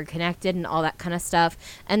they're interconnected and all that kind of stuff.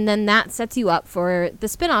 And then that sets you up for the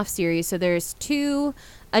spin-off series. So there's 2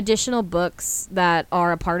 additional books that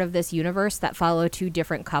are a part of this universe that follow 2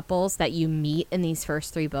 different couples that you meet in these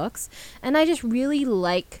first 3 books. And I just really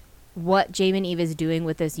like what Jamin Eve is doing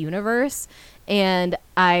with this universe, and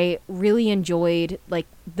I really enjoyed like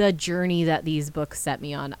the journey that these books set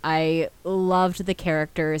me on. I loved the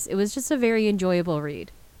characters. It was just a very enjoyable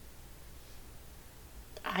read.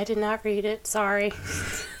 I did not read it, sorry.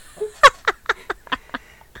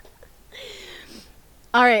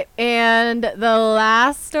 All right, and the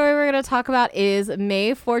last story we're going to talk about is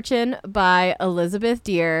May Fortune by Elizabeth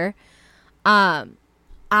Dear.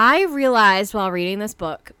 I realized while reading this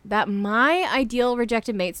book that my ideal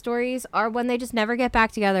rejected mate stories are when they just never get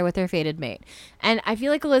back together with their fated mate. And I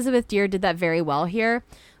feel like Elizabeth Dear did that very well here,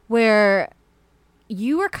 where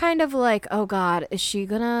you were kind of like, oh God, is she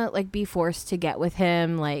gonna like be forced to get with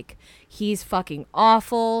him? Like, he's fucking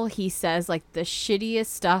awful. He says like the shittiest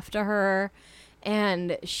stuff to her,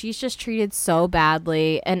 and she's just treated so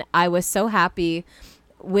badly. And I was so happy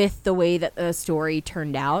with the way that the story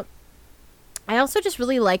turned out. I also just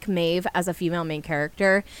really like Maeve as a female main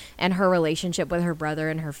character and her relationship with her brother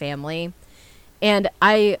and her family. And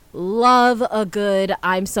I love a good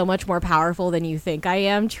I'm so much more powerful than you think I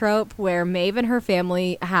am trope, where Maeve and her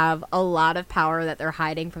family have a lot of power that they're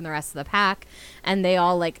hiding from the rest of the pack, and they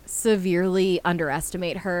all like severely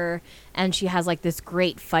underestimate her, and she has like this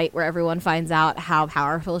great fight where everyone finds out how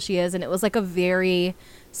powerful she is. And it was like a very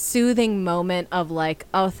soothing moment of like,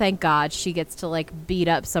 oh, thank God she gets to like beat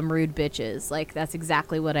up some rude bitches. Like, that's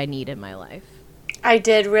exactly what I need in my life. I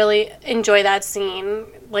did really enjoy that scene.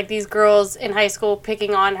 Like, these girls in high school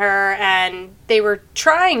picking on her, and they were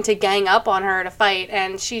trying to gang up on her to fight,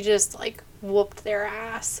 and she just, like, whooped their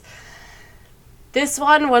ass. This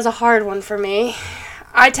one was a hard one for me.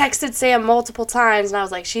 I texted Sam multiple times, and I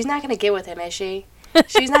was like, she's not going to get with him, is she?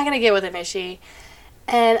 She's not going to get with him, is she?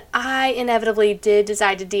 and I inevitably did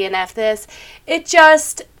decide to DNF this. It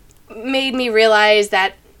just made me realize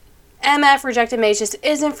that MF Rejected Mates just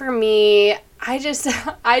isn't for me. I just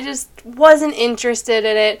wasn't interested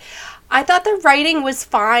in it. I thought the writing was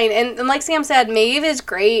fine, and like Sam said, Maeve is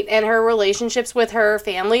great, and her relationships with her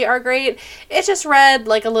family are great. It just read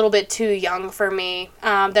like a little bit too young for me.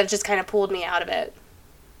 That just kind of pulled me out of it.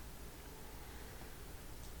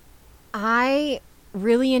 I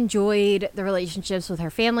really enjoyed the relationships with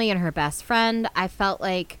her family and her best friend. I felt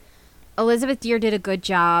like Elizabeth Dear did a good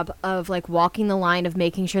job of like walking the line of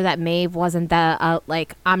making sure that Maeve wasn't that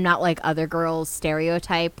like I'm not like other girls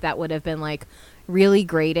stereotype that would have been like really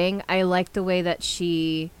grating. I liked the way that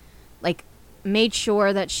she like made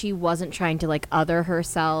sure that she wasn't trying to like other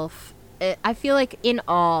herself. I feel like in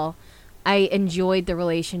all, I enjoyed the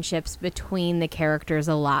relationships between the characters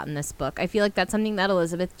a lot in this book. I feel like that's something that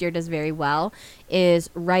Elizabeth Dear does very well, is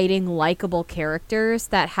writing likable characters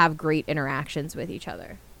that have great interactions with each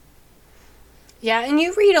other. Yeah, and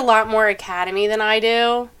you read a lot more Academy than I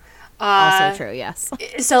do. Also true, yes.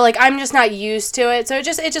 So, like, I'm just not used to it. So it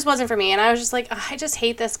just wasn't for me. And I was just like, I just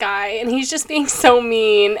hate this guy. And he's just being so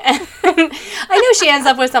mean. And I know she ends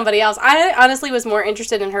up with somebody else. I honestly was more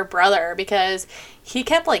interested in her brother because he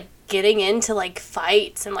kept, like, getting into, like,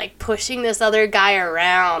 fights and, like, pushing this other guy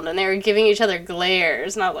around. And they were giving each other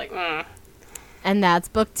glares. And I was like, And that's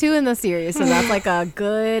book 2 in the series. So that's, like, a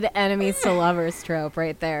good enemies to lovers trope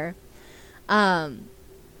right there.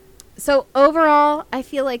 So overall, I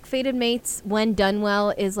feel like Fated Mates, when done well,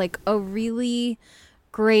 is like a really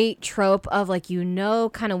great trope of like, you know,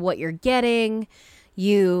 kind of what you're getting.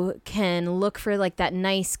 You can look for like that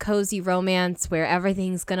nice cozy romance where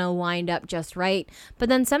everything's going to wind up just right. But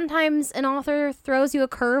then sometimes an author throws you a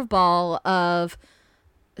curveball of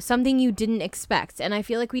something you didn't expect. And I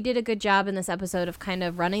feel like we did a good job in this episode of kind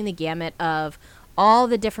of running the gamut of all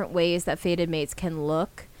the different ways that Fated Mates can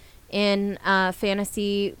look in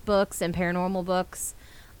fantasy books and paranormal books.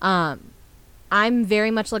 I'm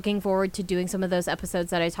very much looking forward to doing some of those episodes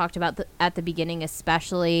that I talked about at the beginning,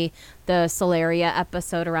 especially the Solaria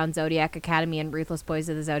episode around Zodiac Academy and Ruthless Boys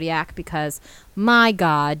of the Zodiac, because my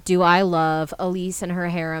God, do I love Elise and her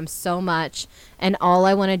harem so much. And all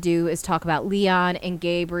I want to do is talk about Leon and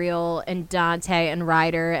Gabriel and Dante and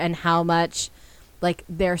Ryder and how much like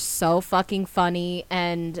they're so fucking funny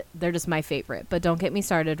and they're just my favorite. But don't get me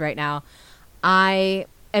started right now. I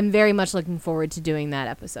am very much looking forward to doing that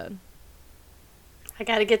episode. I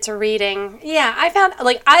gotta get to reading. Yeah, I found,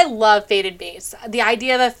 like, I love Fated Mates. The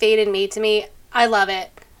idea of a Fated Mate to me, I love it.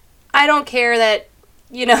 I don't care that,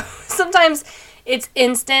 you know, sometimes it's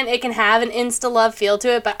instant. It can have an insta-love feel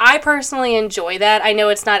to it, but I personally enjoy that. I know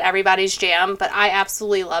it's not everybody's jam, but I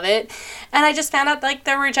absolutely love it. And I just found out, like,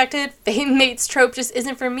 the rejected Fated Mates trope just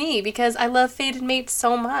isn't for me because I love Fated Mates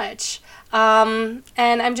so much. And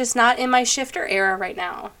I'm just not in my shifter era right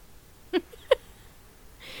now.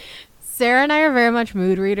 Sarah and I are very much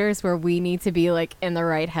mood readers where we need to be like in the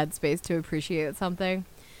right headspace to appreciate something.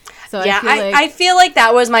 So yeah, I feel like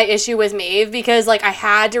that was my issue with Maeve because like I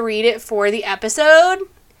had to read it for the episode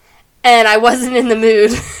and I wasn't in the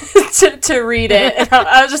mood to read it. And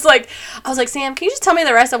I was like, Sam, can you just tell me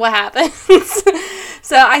the rest of what happens?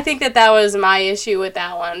 So I think that was my issue with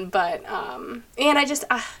that one. But, and I just,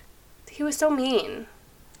 he was so mean.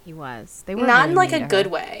 He was. They were not in like a good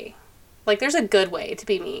way. Like there's a good way to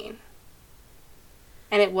be mean.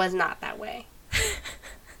 And it was not that way.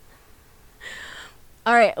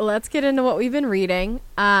 All right, let's get into what we've been reading.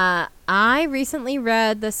 I recently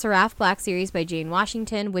read the Seraph Black series by Jane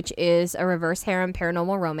Washington, which is a reverse harem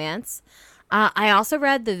paranormal romance. I also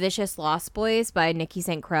read The Vicious Lost Boys by Nikki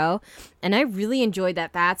St. Croix, and I really enjoyed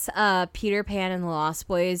that. That's Peter Pan and the Lost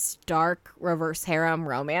Boys dark reverse harem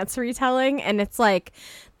romance retelling, and it's like,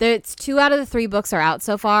 it's 2 out of the 3 books are out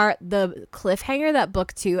so far. The cliffhanger that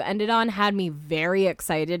book 2 ended on had me very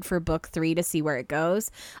excited for book 3 to see where it goes.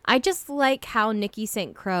 I just like how Nikki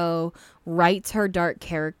St. Croix writes her dark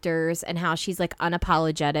characters and how she's like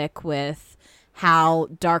unapologetic with how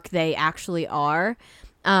dark they actually are.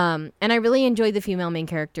 And I really enjoyed the female main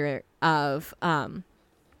character of in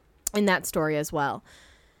that story as well.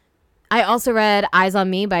 I also read Eyes on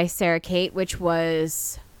Me by Sarah Kate, which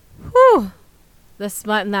was the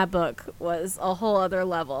smut in that book was a whole other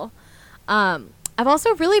level. I've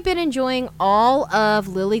also really been enjoying all of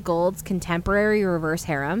Lily Gold's contemporary reverse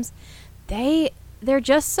harems. They're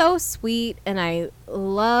just so sweet, and I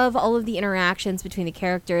love all of the interactions between the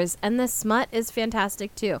characters, and the smut is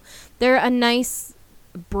fantastic too. They're a nice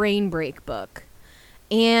brain break book.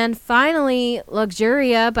 And finally,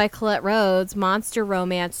 Luxuria by Colette Rhodes, monster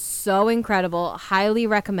romance, so incredible, highly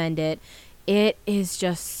recommend it. It is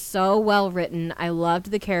just so well written. I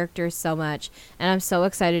loved the characters so much, and I'm so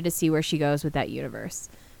excited to see where she goes with that universe.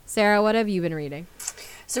 Sarah, what have you been reading?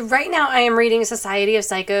 So right now I am reading Society of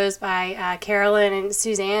Psychos by Carolyn and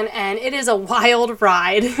Suzanne, and it is a wild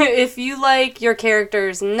ride. If you like your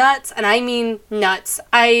characters nuts, and I mean nuts,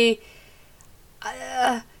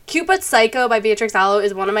 Cute But Psycho by Beatrix Allo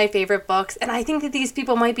is one of my favorite books, and I think that these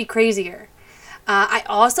people might be crazier. I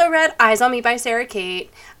also read Eyes on Me by Sarah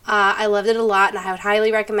Kate. I loved it a lot, and I would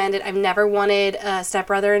highly recommend it. I've never wanted a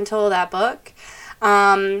stepbrother until that book.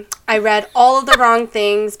 I read All of the Wrong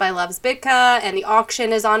Things by Loves Bitka, and The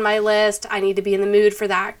Auction is on my list. I need to be in the mood for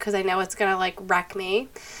that because I know it's going to, wreck me.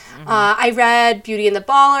 I read Beauty and the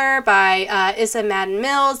Baller by Issa Madden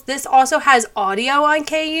Mills. This also has audio on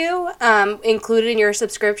KU included in your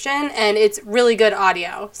subscription, and it's really good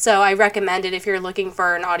audio. So I recommend it if you're looking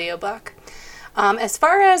for an audiobook. As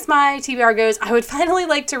far as my TBR goes, I would finally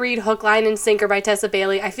like to read Hook, Line, and Sinker by Tessa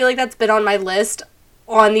Bailey. I feel like that's been on my list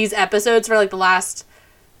on these episodes for the last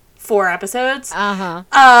 4 episodes.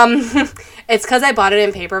 It's because I bought it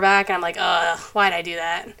in paperback, and I'm like, why'd I do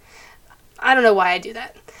that? I don't know why I do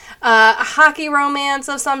that. A hockey romance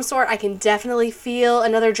of some sort. I can definitely feel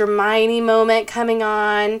another Hermione moment coming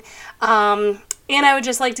on. And I would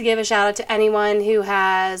just like to give a shout out to anyone who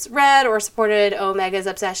has read or supported Omega's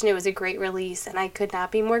Obsession. It was a great release, and I could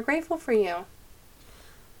not be more grateful for you.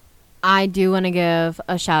 I do want to give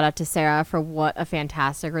a shout out to Sarah for what a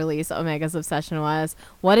fantastic release Omega's Obsession was.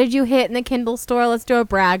 What did you hit in the Kindle store? Let's do a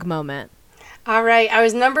brag moment. All right, I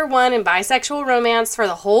was number 1 in bisexual romance for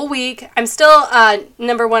the whole week. I'm still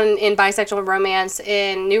number 1 in bisexual romance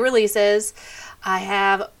in new releases. I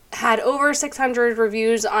have had over 600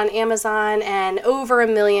 reviews on Amazon and over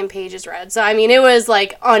 1 million pages read. So, I mean, it was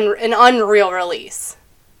like an unreal release.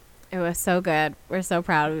 It was so good. We're so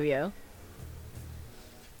proud of you.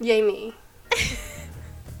 Yay me.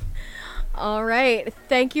 All right.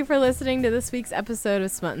 Thank you for listening to this week's episode of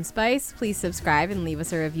Smut and Spice. Please subscribe and leave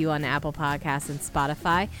us a review on Apple Podcasts and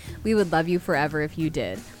Spotify. We would love you forever if you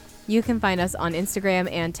did. You can find us on Instagram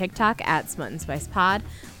and TikTok at Smut and Spice Pod.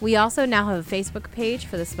 We also now have a Facebook page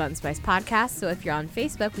for the Smut and Spice podcast, so if you're on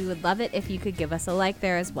Facebook, we would love it if you could give us a like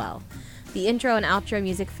there as well. The intro and outro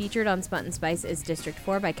music featured on Smut and Spice is District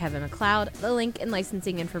 4 by Kevin MacLeod. The link and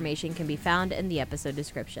licensing information can be found in the episode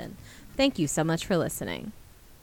description. Thank you so much for listening.